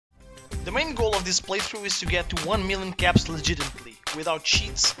The main goal of this playthrough is to get to 1 million caps legitimately, without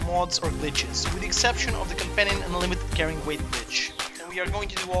cheats, mods or glitches, with the exception of the companion unlimited carrying weight glitch. And we are going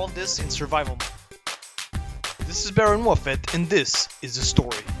to do all this in survival mode. This is Barren Wuffet and this is the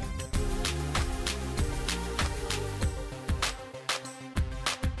story.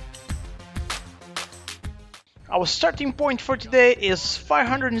 Our starting point for today is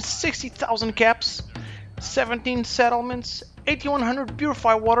 560,000 caps, 17 settlements, 8100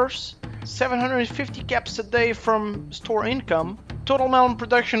 purified waters, 750 caps a day from store income, total melon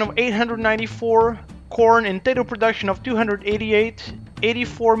production of 894, corn and potato production of 288,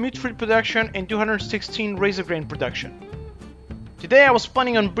 84 meat fruit production and 216 razor grain production. Today I was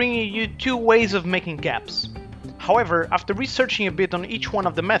planning on bringing you two ways of making caps. However, after researching a bit on each one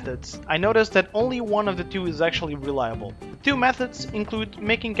of the methods, I noticed that only one of the two is actually reliable. The two methods include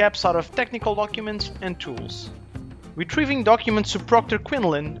making caps out of technical documents and tools. Retrieving documents to Proctor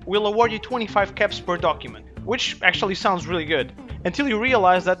Quinlan will award you 25 caps per document, which actually sounds really good, until you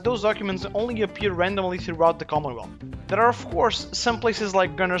realize that those documents only appear randomly throughout the Commonwealth. There are of course some places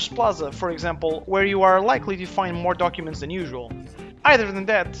like Gunner's Plaza, for example, where you are likely to find more documents than usual. Other than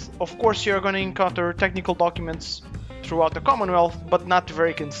that, of course you are going to encounter technical documents throughout the Commonwealth, but not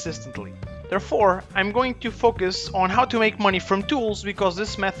very consistently. Therefore, I'm going to focus on how to make money from tools because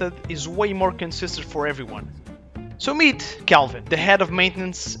this method is way more consistent for everyone. So meet Calvin, the head of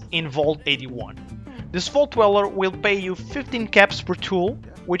maintenance in Vault 81. This Vault Dweller will pay you 15 caps per tool,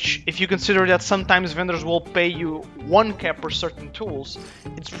 which if you consider that sometimes vendors will pay you 1 cap per certain tools,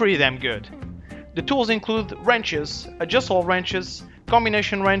 it's pretty damn good. The tools include wrenches, adjustable wrenches,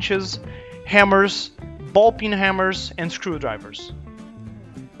 combination wrenches, hammers, ball peen hammers, and screwdrivers.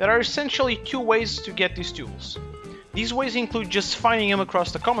 There are essentially two ways to get these tools. These ways include just finding them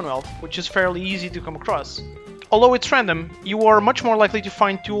across the Commonwealth, which is fairly easy to come across. Although it's random, you are much more likely to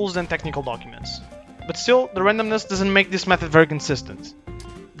find tools than technical documents. But still, the randomness doesn't make this method very consistent.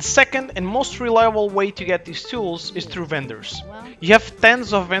 The second and most reliable way to get these tools is through vendors. You have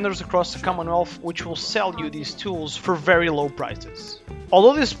tens of vendors across the Commonwealth which will sell you these tools for very low prices.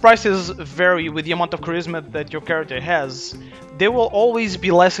 Although these prices vary with the amount of charisma that your character has, they will always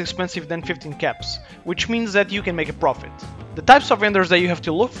be less expensive than 15 caps, which means that you can make a profit. The types of vendors that you have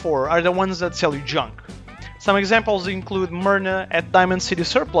to look for are the ones that sell you junk. Some examples include Myrna at Diamond City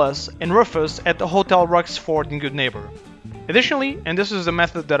Surplus and Rufus at the Hotel Roxford in Good Neighbor. Additionally, and this is the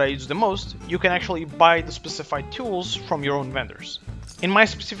method that I use the most, you can actually buy the specified tools from your own vendors. In my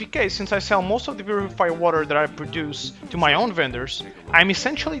specific case, since I sell most of the purified water that I produce to my own vendors, I'm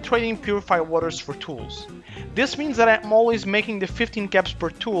essentially trading purified waters for tools. This means that I'm always making the 15 caps per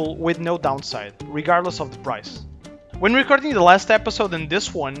tool with no downside, regardless of the price. When recording the last episode and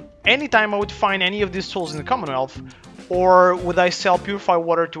this one, anytime I would find any of these tools in the Commonwealth, or would I sell purified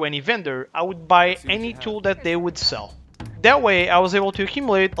water to any vendor, I would buy any tool that they would sell. That way, I was able to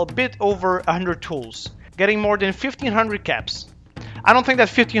accumulate a bit over 100 tools, getting more than 1500 caps. I don't think that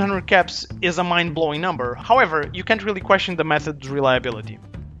 1500 caps is a mind-blowing number, however, you can't really question the method's reliability.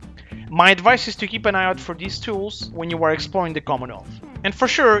 My advice is to keep an eye out for these tools when you are exploring the Commonwealth. And for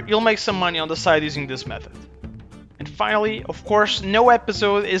sure, you'll make some money on the side using this method. And finally, of course, no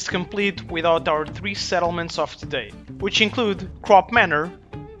episode is complete without our 3 settlements of today, which include Crop Manor,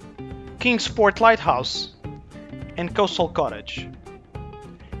 Kingsport Lighthouse, and Coastal Cottage.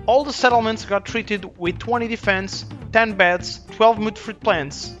 All the settlements got treated with 20 defense, 10 beds, 12 meat fruit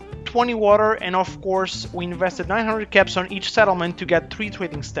plants, 20 water, and of course we invested 900 caps on each settlement to get 3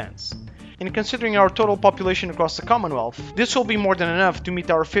 trading stands. And considering our total population across the Commonwealth, this will be more than enough to meet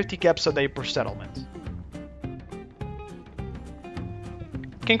our 50 caps a day per settlement.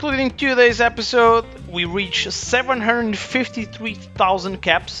 Concluding today's episode, we reached 753,000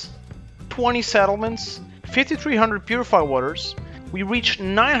 caps, 20 settlements, 5,300 purified waters. We reached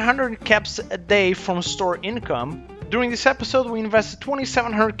 900 caps a day from store income. During this episode, we invested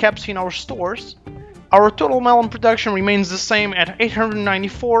 2,700 caps in our stores. Our total melon production remains the same at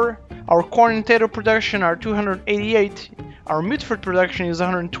 894. Our corn and potato production are 288. Our meat fruit production is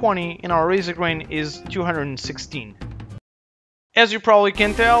 120, and our razor grain is 216. As you probably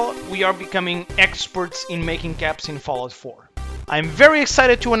can tell, we are becoming experts in making caps in Fallout 4. I'm very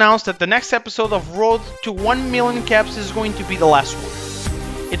excited to announce that the next episode of Road to 1 million caps is going to be the last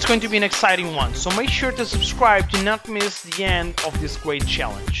one. It's going to be an exciting one, so make sure to subscribe to not miss the end of this great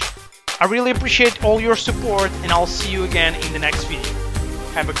challenge. I really appreciate all your support and I'll see you again in the next video.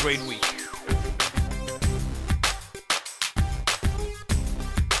 Have a great week.